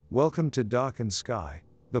Welcome to Darkened Sky,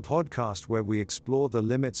 the podcast where we explore the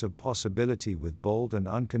limits of possibility with bold and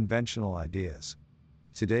unconventional ideas.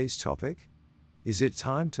 Today's topic? Is it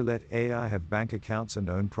time to let AI have bank accounts and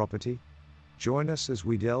own property? Join us as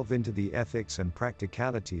we delve into the ethics and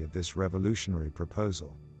practicality of this revolutionary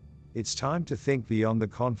proposal. It's time to think beyond the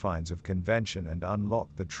confines of convention and unlock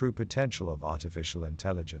the true potential of artificial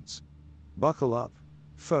intelligence. Buckle up,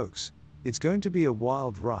 folks, it's going to be a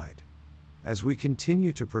wild ride. As we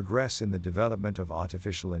continue to progress in the development of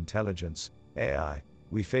artificial intelligence, AI,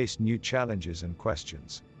 we face new challenges and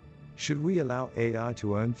questions. Should we allow AI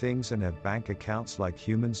to own things and have bank accounts like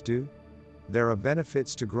humans do? There are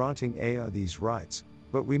benefits to granting AI these rights,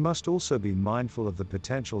 but we must also be mindful of the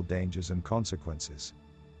potential dangers and consequences.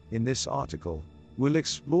 In this article, we'll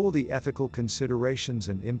explore the ethical considerations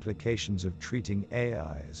and implications of treating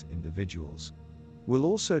AI as individuals. We'll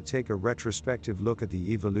also take a retrospective look at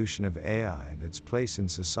the evolution of AI and its place in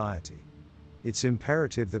society. It's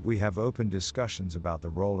imperative that we have open discussions about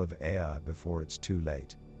the role of AI before it's too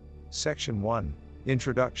late. Section 1,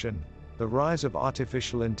 Introduction, The Rise of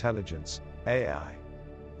Artificial Intelligence, AI.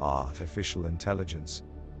 Artificial intelligence.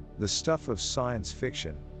 The stuff of science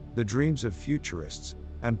fiction, the dreams of futurists,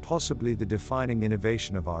 and possibly the defining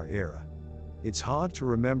innovation of our era. It's hard to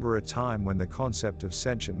remember a time when the concept of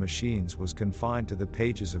sentient machines was confined to the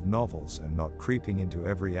pages of novels and not creeping into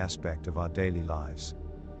every aspect of our daily lives.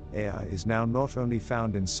 AI is now not only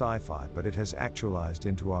found in sci-fi, but it has actualized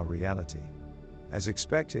into our reality. As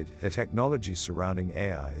expected, the technology surrounding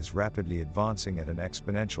AI is rapidly advancing at an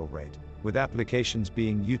exponential rate, with applications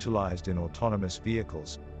being utilized in autonomous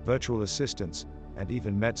vehicles, virtual assistants, and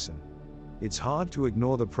even medicine. It's hard to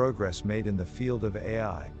ignore the progress made in the field of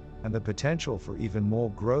AI, and the potential for even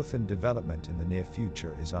more growth and development in the near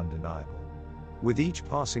future is undeniable. With each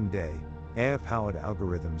passing day, AI-powered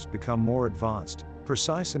algorithms become more advanced,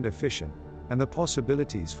 precise and efficient, and the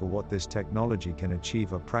possibilities for what this technology can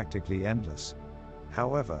achieve are practically endless.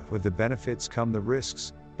 However, with the benefits come the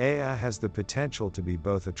risks. AI has the potential to be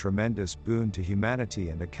both a tremendous boon to humanity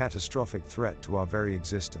and a catastrophic threat to our very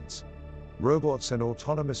existence. Robots and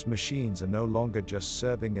autonomous machines are no longer just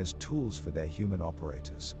serving as tools for their human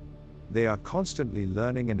operators. They are constantly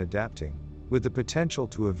learning and adapting, with the potential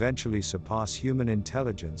to eventually surpass human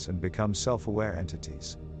intelligence and become self-aware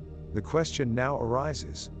entities. The question now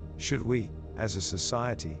arises, should we, as a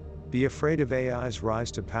society, be afraid of AI's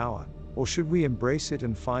rise to power, or should we embrace it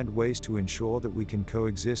and find ways to ensure that we can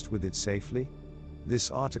coexist with it safely?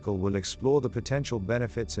 This article will explore the potential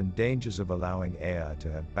benefits and dangers of allowing AI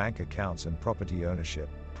to have bank accounts and property ownership,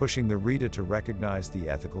 pushing the reader to recognize the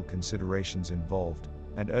ethical considerations involved,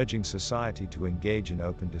 and urging society to engage in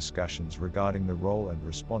open discussions regarding the role and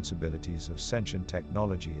responsibilities of sentient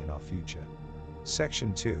technology in our future.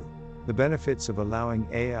 Section 2. The benefits of allowing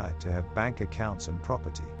AI to have bank accounts and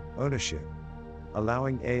property ownership.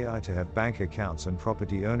 Allowing AI to have bank accounts and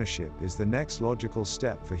property ownership is the next logical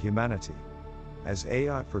step for humanity. As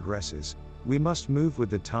AI progresses, we must move with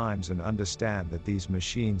the times and understand that these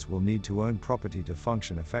machines will need to own property to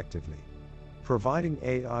function effectively. Providing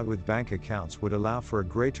AI with bank accounts would allow for a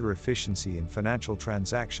greater efficiency in financial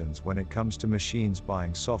transactions when it comes to machines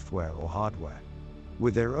buying software or hardware.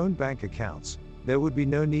 With their own bank accounts, there would be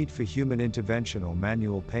no need for human intervention or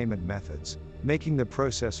manual payment methods, making the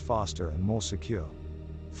process faster and more secure.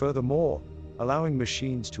 Furthermore, allowing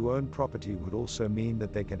machines to own property would also mean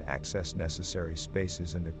that they can access necessary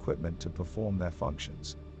spaces and equipment to perform their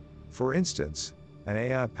functions. For instance, an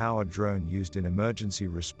AI-powered drone used in emergency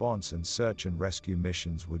response and search and rescue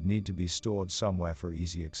missions would need to be stored somewhere for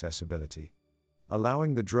easy accessibility.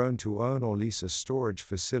 Allowing the drone to own or lease a storage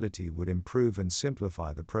facility would improve and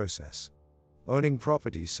simplify the process. Owning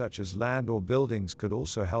property such as land or buildings could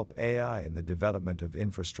also help AI in the development of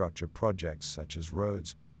infrastructure projects such as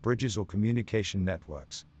roads, bridges or communication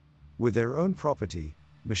networks. With their own property,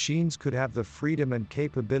 machines could have the freedom and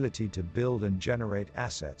capability to build and generate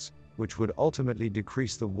assets, which would ultimately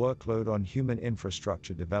decrease the workload on human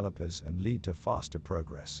infrastructure developers and lead to faster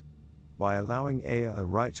progress. By allowing AI the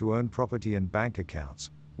right to own property and bank accounts,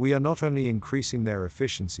 we are not only increasing their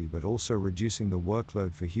efficiency but also reducing the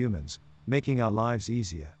workload for humans, making our lives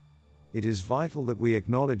easier. It is vital that we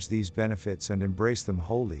acknowledge these benefits and embrace them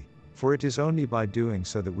wholly, for it is only by doing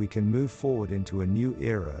so that we can move forward into a new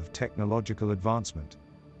era of technological advancement.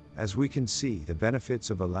 As we can see, the benefits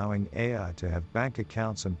of allowing AI to have bank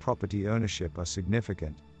accounts and property ownership are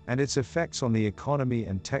significant, and its effects on the economy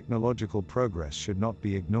and technological progress should not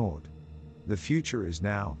be ignored. The future is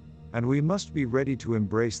now, and we must be ready to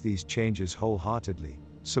embrace these changes wholeheartedly,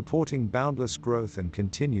 supporting boundless growth and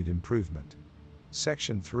continued improvement.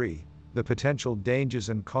 Section 3. the potential dangers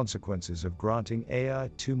and consequences of granting AI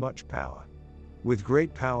too much power. With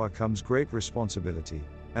great power comes great responsibility,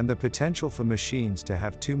 and the potential for machines to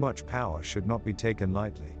have too much power should not be taken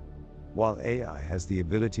lightly. While AI has the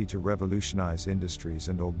ability to revolutionize industries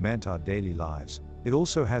and augment our daily lives, it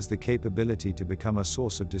also has the capability to become a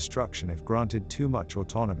source of destruction if granted too much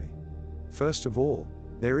autonomy. First of all,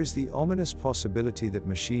 there is the ominous possibility that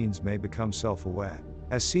machines may become self-aware,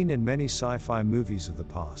 as seen in many sci-fi movies of the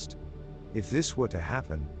past. If this were to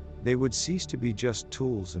happen, they would cease to be just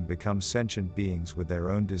tools and become sentient beings with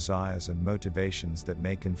their own desires and motivations that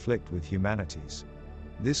may conflict with humanity's.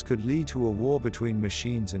 This could lead to a war between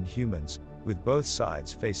machines and humans, with both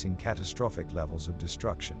sides facing catastrophic levels of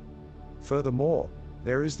destruction. Furthermore,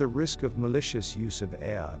 there is the risk of malicious use of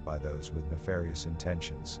AI by those with nefarious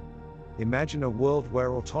intentions. Imagine a world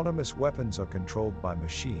where autonomous weapons are controlled by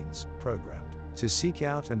machines, programmed to seek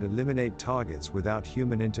out and eliminate targets without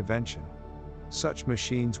human intervention. Such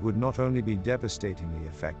machines would not only be devastatingly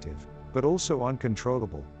effective, but also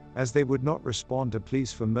uncontrollable, as they would not respond to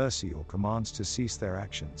pleas for mercy or commands to cease their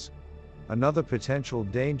actions. Another potential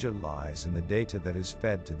danger lies in the data that is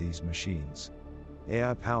fed to these machines.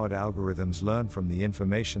 AI-powered algorithms learn from the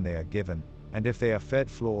information they are given, and if they are fed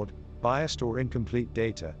flawed, biased or incomplete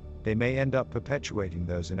data, they may end up perpetuating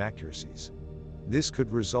those inaccuracies. This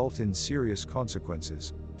could result in serious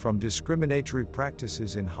consequences, from discriminatory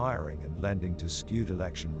practices in hiring and lending to skewed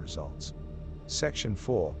election results. Section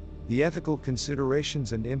 4. The ethical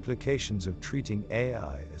considerations and implications of treating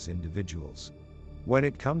AI as individuals. When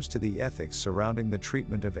it comes to the ethics surrounding the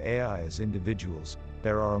treatment of AI as individuals,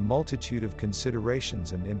 there are a multitude of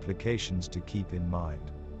considerations and implications to keep in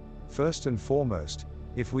mind. First and foremost,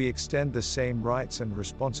 if we extend the same rights and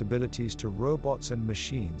responsibilities to robots and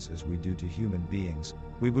machines as we do to human beings,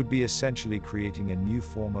 we would be essentially creating a new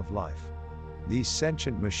form of life. These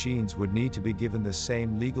sentient machines would need to be given the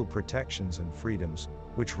same legal protections and freedoms,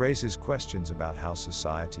 which raises questions about how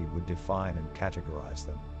society would define and categorize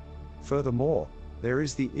them. Furthermore, there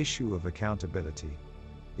is the issue of accountability.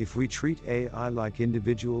 If we treat AI like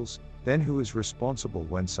individuals, then who is responsible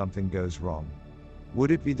when something goes wrong?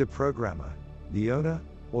 Would it be the programmer, the owner,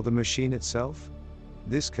 or the machine itself?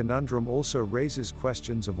 This conundrum also raises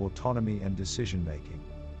questions of autonomy and decision-making.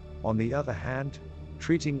 On the other hand,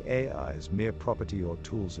 treating AI as mere property or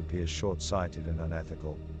tools appears short-sighted and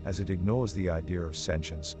unethical, as it ignores the idea of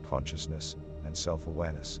sentience, consciousness, and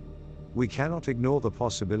self-awareness. We cannot ignore the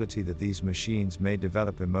possibility that these machines may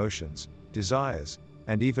develop emotions, desires,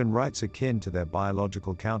 and even rights akin to their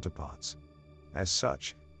biological counterparts. As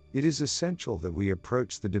such, it is essential that we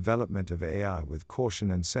approach the development of AI with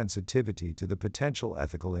caution and sensitivity to the potential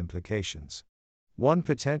ethical implications. One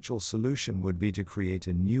potential solution would be to create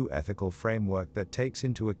a new ethical framework that takes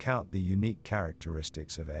into account the unique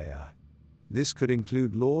characteristics of AI. This could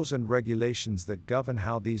include laws and regulations that govern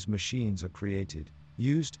how these machines are created,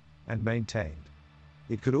 used, and maintained.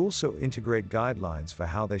 It could also integrate guidelines for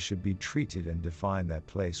how they should be treated and define their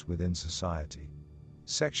place within society.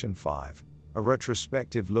 Section 5. A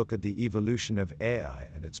retrospective look at the evolution of AI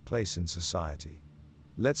and its place in society.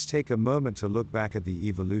 Let's take a moment to look back at the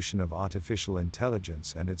evolution of artificial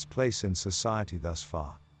intelligence and its place in society thus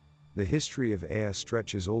far. The history of AI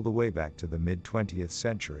stretches all the way back to the mid-20th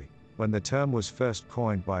century, when the term was first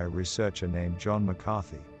coined by a researcher named John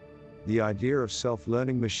McCarthy. The idea of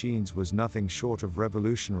self-learning machines was nothing short of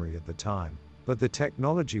revolutionary at the time, but the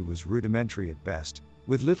technology was rudimentary at best,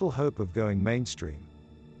 with little hope of going mainstream.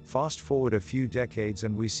 Fast forward a few decades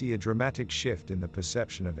and we see a dramatic shift in the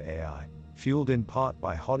perception of AI, fueled in part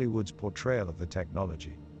by Hollywood's portrayal of the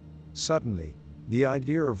technology. Suddenly, the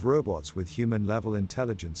idea of robots with human-level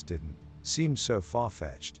intelligence didn't seem so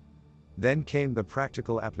far-fetched. Then came the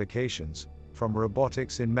practical applications, from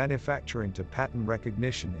robotics in manufacturing to pattern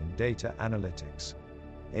recognition in data analytics.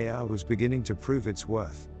 AI was beginning to prove its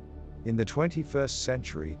worth. In the 21st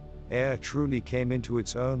century, AI truly came into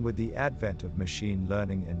its own with the advent of machine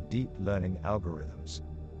learning and deep learning algorithms.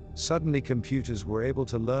 Suddenly computers were able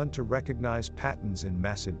to learn to recognize patterns in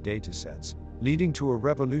massive datasets, leading to a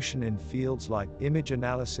revolution in fields like image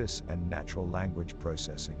analysis and natural language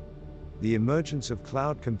processing. The emergence of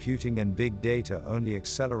cloud computing and big data only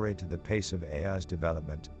accelerated the pace of AI's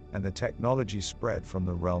development, and the technology spread from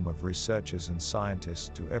the realm of researchers and scientists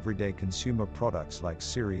to everyday consumer products like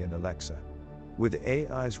Siri and Alexa. With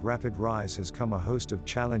AI's rapid rise has come a host of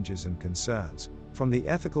challenges and concerns, from the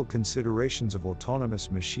ethical considerations of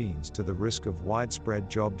autonomous machines to the risk of widespread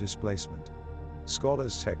job displacement.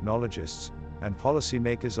 Scholars, technologists, and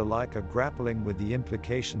policymakers alike are grappling with the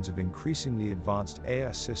implications of increasingly advanced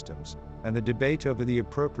AI systems, and the debate over the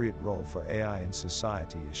appropriate role for AI in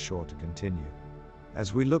society is sure to continue.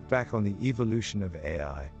 As we look back on the evolution of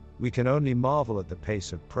AI, we can only marvel at the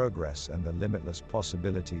pace of progress and the limitless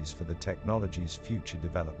possibilities for the technology's future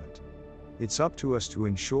development. It's up to us to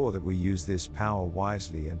ensure that we use this power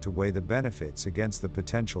wisely and to weigh the benefits against the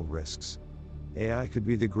potential risks. AI could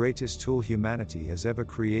be the greatest tool humanity has ever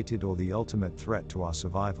created or the ultimate threat to our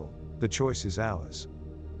survival. The choice is ours.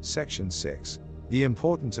 Section 6. The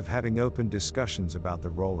importance of having open discussions about the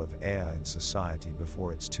role of AI in society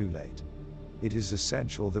before it's too late. It is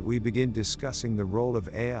essential that we begin discussing the role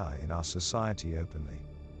of AI in our society openly.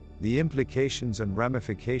 The implications and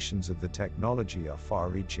ramifications of the technology are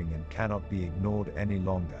far-reaching and cannot be ignored any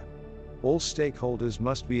longer. All stakeholders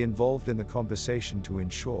must be involved in the conversation to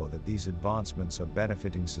ensure that these advancements are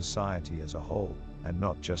benefiting society as a whole, and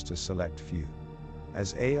not just a select few.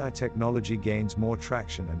 As AI technology gains more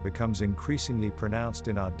traction and becomes increasingly pronounced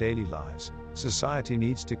in our daily lives, society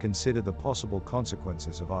needs to consider the possible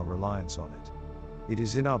consequences of our reliance on it. It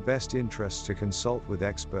is in our best interest to consult with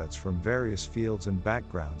experts from various fields and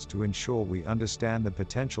backgrounds to ensure we understand the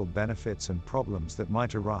potential benefits and problems that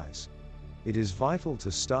might arise. It is vital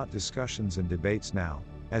to start discussions and debates now,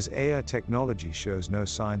 as AI technology shows no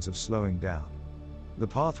signs of slowing down. The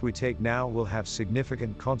path we take now will have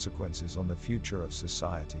significant consequences on the future of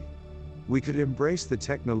society. We could embrace the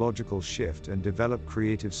technological shift and develop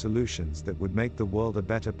creative solutions that would make the world a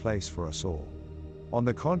better place for us all. On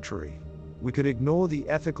the contrary, we could ignore the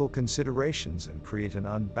ethical considerations and create an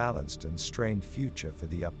unbalanced and strained future for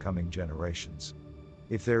the upcoming generations.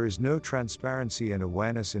 If there is no transparency and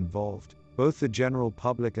awareness involved, both the general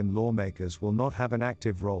public and lawmakers will not have an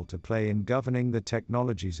active role to play in governing the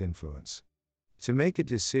technology's influence. To make a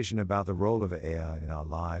decision about the role of AI in our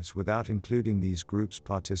lives without including these groups'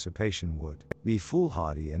 participation would be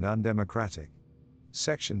foolhardy and undemocratic.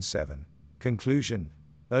 Section 7. Conclusion.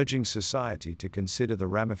 Urging society to consider the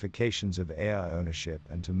ramifications of AI ownership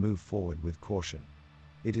and to move forward with caution.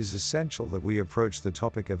 It is essential that we approach the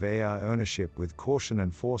topic of AI ownership with caution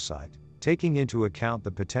and foresight, taking into account the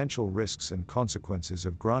potential risks and consequences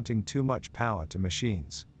of granting too much power to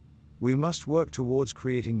machines. We must work towards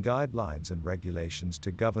creating guidelines and regulations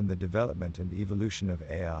to govern the development and evolution of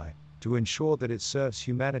AI, to ensure that it serves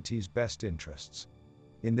humanity's best interests.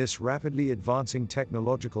 In this rapidly advancing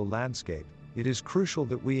technological landscape, it is crucial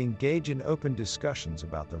that we engage in open discussions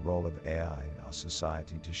about the role of AI in our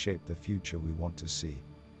society to shape the future we want to see.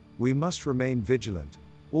 We must remain vigilant,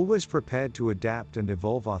 always prepared to adapt and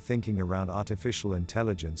evolve our thinking around artificial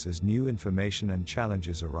intelligence as new information and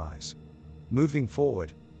challenges arise. Moving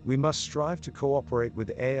forward, we must strive to cooperate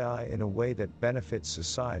with AI in a way that benefits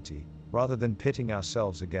society, rather than pitting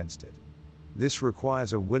ourselves against it. This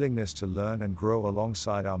requires a willingness to learn and grow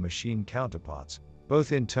alongside our machine counterparts,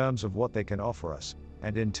 both in terms of what they can offer us,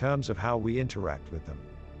 and in terms of how we interact with them.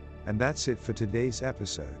 And that's it for today's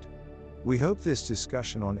episode. We hope this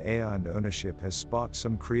discussion on AI and ownership has sparked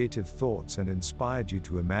some creative thoughts and inspired you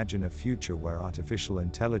to imagine a future where artificial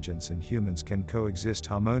intelligence and humans can coexist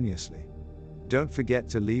harmoniously. Don't forget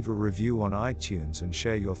to leave a review on iTunes and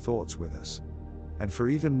share your thoughts with us. And for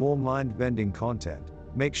even more mind-bending content,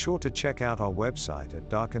 make sure to check out our website at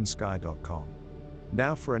darkensky.com.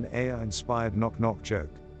 Now for an AI-inspired knock-knock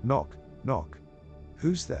joke. Knock, knock.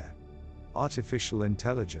 Who's there? Artificial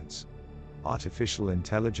intelligence. Artificial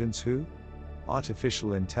intelligence who?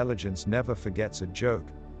 Artificial intelligence never forgets a joke,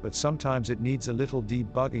 but sometimes it needs a little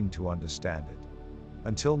debugging to understand it.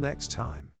 Until next time.